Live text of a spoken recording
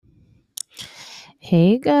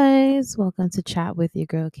Hey guys, welcome to Chat with your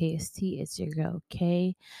girl KST. It's your girl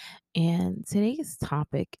K. And today's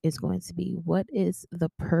topic is going to be what is the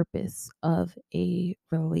purpose of a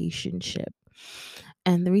relationship?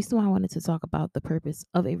 And the reason why I wanted to talk about the purpose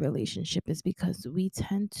of a relationship is because we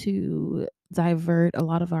tend to divert a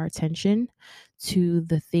lot of our attention to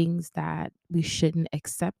the things that we shouldn't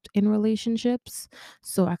accept in relationships.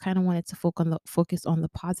 So I kind of wanted to focus on the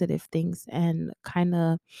positive things and kind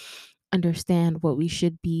of understand what we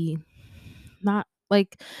should be not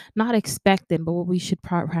not expecting, but what we should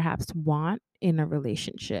perhaps want in a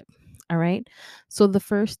relationship. All right. So the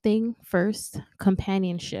first thing first,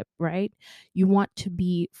 companionship, right? You want to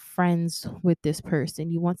be friends with this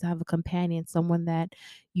person. You want to have a companion, someone that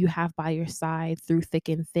you have by your side through thick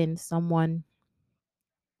and thin, someone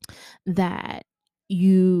that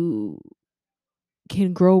you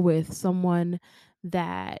can grow with, someone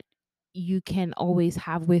that you can always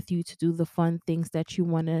have with you to do the fun things that you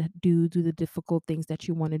want to do the difficult things that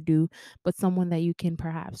you want to do, but someone that you can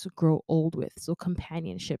perhaps grow old with. So,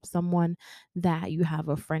 companionship, someone that you have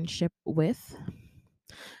a friendship with.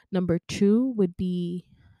 Number two would be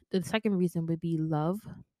the second reason would be love.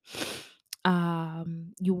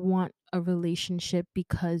 You want a relationship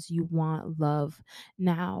because you want love.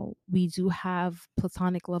 Now we do have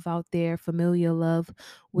platonic love out there, familial love,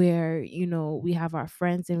 where we have our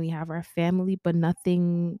friends and we have our family, but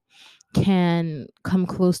nothing can come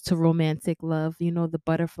close to romantic love. The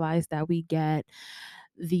butterflies that we get,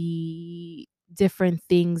 the different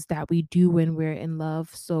things that we do when we're in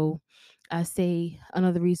love. So I say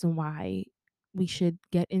another reason why we should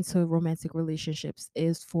get into romantic relationships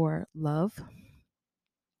is for love.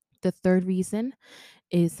 The third reason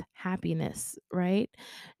is happiness, right?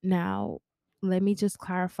 Now, let me just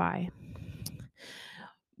clarify.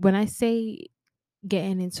 When I say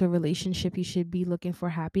getting into a relationship, you should be looking for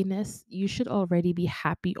happiness. You should already be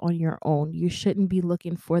happy on your own. You shouldn't be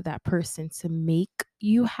looking for that person to make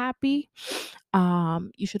you happy.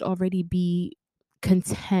 You should already be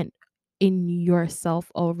content in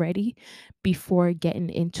yourself already before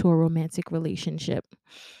getting into a romantic relationship.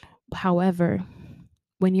 However,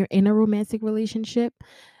 when you're in a romantic relationship,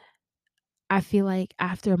 I feel like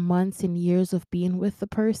after months and years of being with the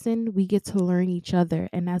person, we get to learn each other.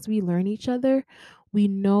 And as we learn each other, we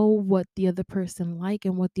know what the other person like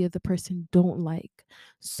and what the other person don't like.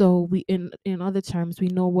 So we in other terms, we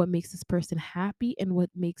know what makes this person happy and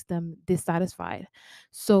what makes them dissatisfied.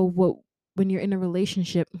 So what when you're in a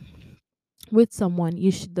relationship with someone,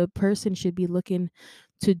 the person should be looking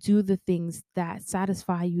to do the things that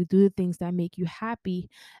satisfy you, do the things that make you happy,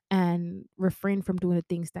 and refrain from doing the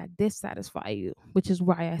things that dissatisfy you, which is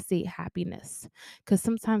why I say happiness. Because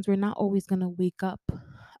sometimes we're not always going to wake up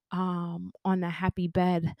on a happy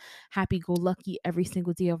bed, happy go lucky every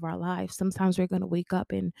single day of our lives. Sometimes we're going to wake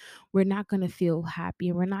up and we're not going to feel happy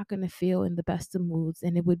and we're not going to feel in the best of moods.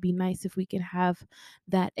 And it would be nice if we can have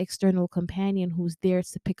that external companion who's there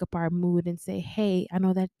to pick up our mood and say, hey, I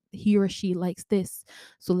know that he or she likes this,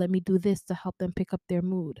 so let me do this to help them pick up their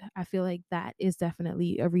mood. I feel like that is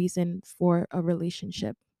definitely a reason for a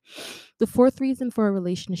relationship. The fourth reason for a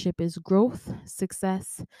relationship is growth,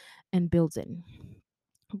 success, and building.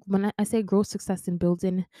 When I say growth, success, and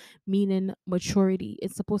building, meaning maturity,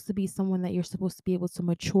 it's supposed to be someone that you're supposed to be able to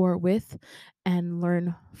mature with and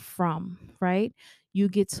learn from, right? You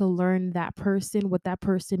get to learn that person, what that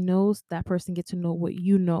person knows, that person get to know what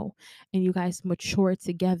you know, and you guys mature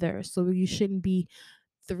together. So you shouldn't be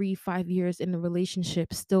 3, 5 years in a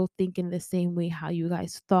relationship still thinking the same way how you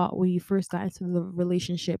guys thought when you first got into the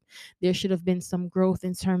relationship. There should have been some growth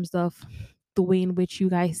in terms of the way in which you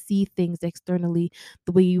guys see things externally,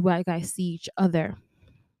 the way you guys see each other.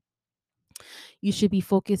 You should be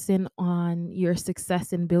focusing on your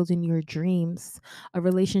success and building your dreams. A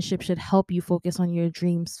relationship should help you focus on your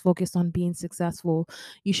dreams, focus on being successful.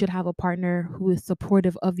 You should have a partner who is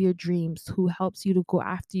supportive of your dreams, who helps you to go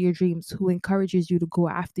after your dreams, who encourages you to go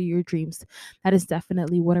after your dreams. That is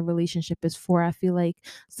definitely what a relationship is for. I feel like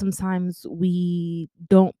sometimes we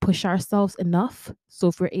don't push ourselves enough. So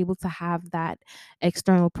if we're able to have that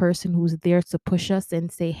external person who's there to push us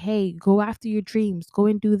and say, hey, go after your dreams, go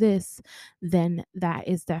and do this, then that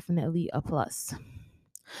is definitely a plus.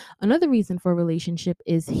 Another reason for a relationship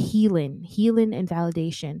is healing and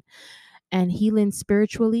validation, and healing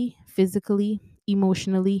spiritually, physically,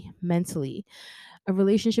 emotionally, mentally. A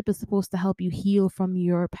relationship is supposed to help you heal from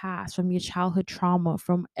your past, from your childhood trauma,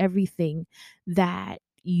 from everything that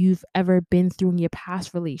you've ever been through in your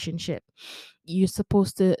past relationship. You're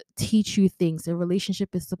supposed to teach you things. A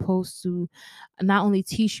relationship is supposed to not only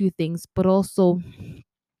teach you things, but also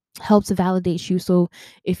helps validate you. So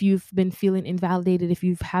if you've been feeling invalidated, if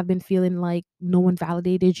you have been feeling like no one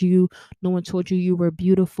validated you, no one told you you were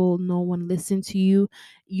beautiful, no one listened to you,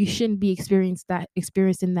 you shouldn't be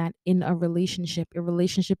experiencing that in a relationship. A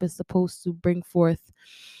relationship is supposed to bring forth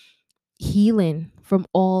healing from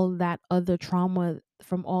all that other trauma,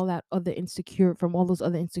 from all those other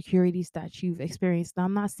insecurities that you've experienced. Now,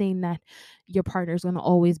 I'm not saying that your partner is going to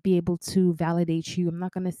always be able to validate you. I'm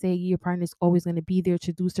not going to say your partner is always going to be there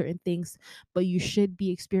to do certain things, but you should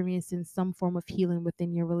be experiencing some form of healing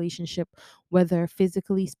within your relationship, whether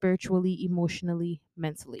physically, spiritually, emotionally,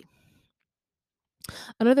 mentally.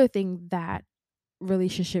 Another thing that a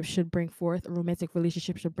romantic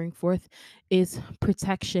relationship should bring forth, is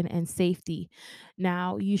protection and safety.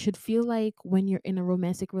 Now, you should feel like when you're in a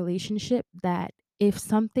romantic relationship that if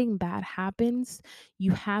something bad happens,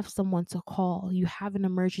 you have someone to call, you have an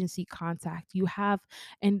emergency contact,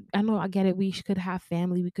 and I know I get it, could have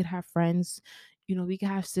family, we could have friends, we could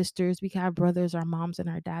have sisters, we could have brothers, our moms and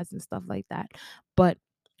our dads and stuff like that. But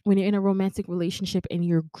when you're in a romantic relationship and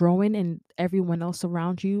you're growing and everyone else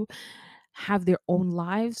around you have their own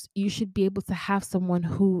lives, you should be able to have someone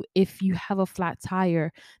who, if you have a flat tire,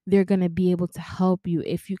 they're going to be able to help you.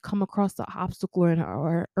 If you come across an obstacle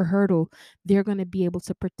or hurdle, they're going to be able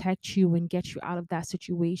to protect you and get you out of that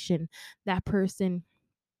situation. That person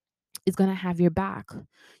is going to have your back.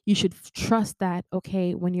 You should trust that,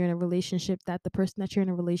 okay, when you're in a relationship, that the person that you're in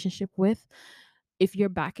a relationship with, if your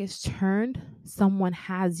back is turned, someone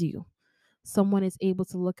has you. Someone is able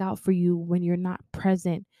to look out for you when you're not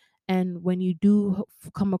present. And when you do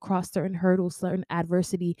come across certain hurdles, certain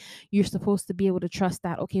adversity, you're supposed to be able to trust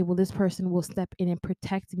that, okay, well, this person will step in and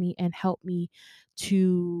protect me and help me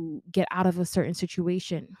to get out of a certain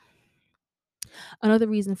situation. Another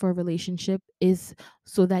reason for a relationship is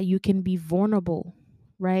so that you can be vulnerable,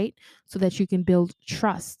 right? So that you can build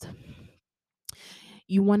trust.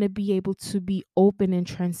 You want to be able to be open and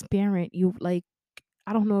transparent.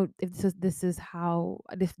 I don't know if this is how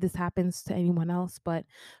this happens to anyone else, but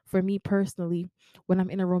for me personally, when I'm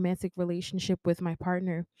in a romantic relationship with my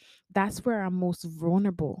partner, that's where I'm most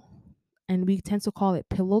vulnerable. And we tend to call it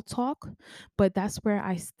pillow talk, but that's where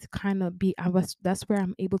kind of be I was that's where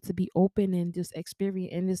I'm able to be open and just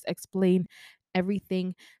experience and just explain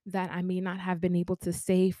everything that I may not have been able to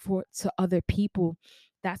say for to other people.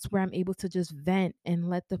 That's where I'm able to just vent and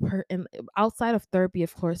let and outside of therapy,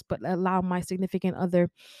 of course, but allow my significant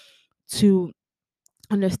other to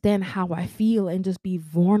understand how I feel and just be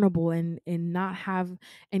vulnerable and not have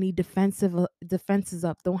any defenses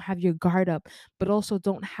up. Don't have your guard up, but also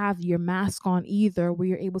don't have your mask on either, where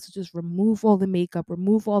you're able to just remove all the makeup,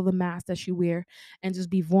 remove all the masks that you wear, and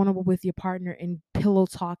just be vulnerable with your partner and pillow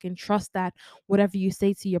talk and trust that whatever you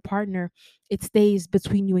say to your partner, it stays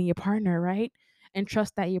between you and your partner, right? And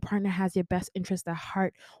trust that your partner has your best interest at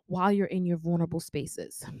heart while you're in your vulnerable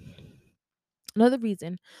spaces. Another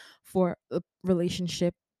reason for a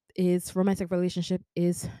romantic relationship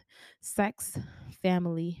is sex,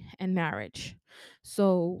 family, and marriage.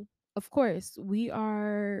 So, of course, we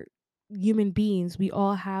are human beings. We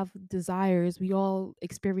all have desires. We all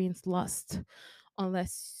experience lust,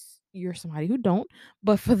 unless you're somebody who don't.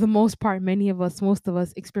 But for the most part, most of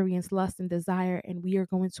us experience lust and desire, and we are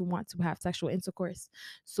going to want to have sexual intercourse.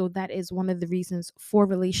 So that is one of the reasons for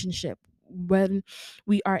relationship. When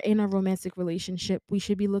we are in a romantic relationship, we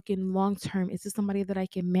should be looking long term. Is this somebody that I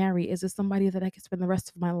can marry? Is this somebody that I can spend the rest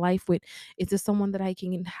of my life with? Is this someone that I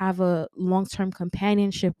can have a long term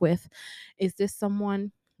companionship with? Is this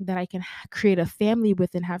someone that I can create a family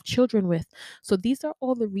with and have children with? So these are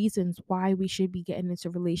all the reasons why we should be getting into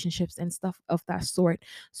relationships and stuff of that sort.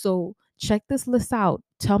 So check this list out.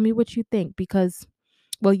 Tell me what you think, because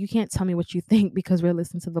well, you can't tell me what you think because we're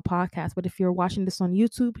listening to the podcast. But if you're watching this on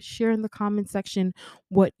YouTube, share in the comment section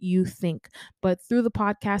what you think. But through the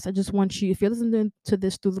podcast, I just want you, if you're listening to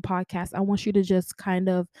this through the podcast, I want you to just kind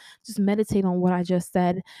of just meditate on what I just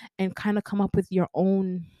said and kind of come up with your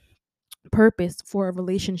own purpose for a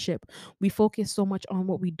relationship. We focus so much on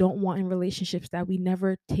what we don't want in relationships that we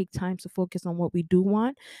never take time to focus on what we do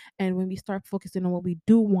want. And when we start focusing on what we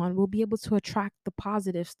do want, we'll be able to attract the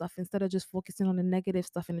positive stuff instead of just focusing on the negative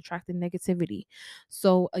stuff and attracting negativity.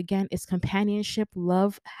 So again, it's companionship,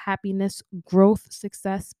 love, happiness, growth,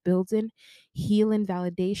 success, building, healing,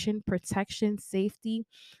 validation, protection, safety,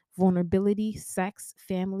 vulnerability, sex,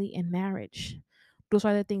 family, and marriage. Those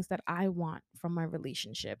are the things that I want from my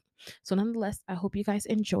relationship. So, nonetheless, I hope you guys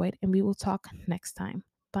enjoyed, and we will talk next time.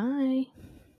 Bye.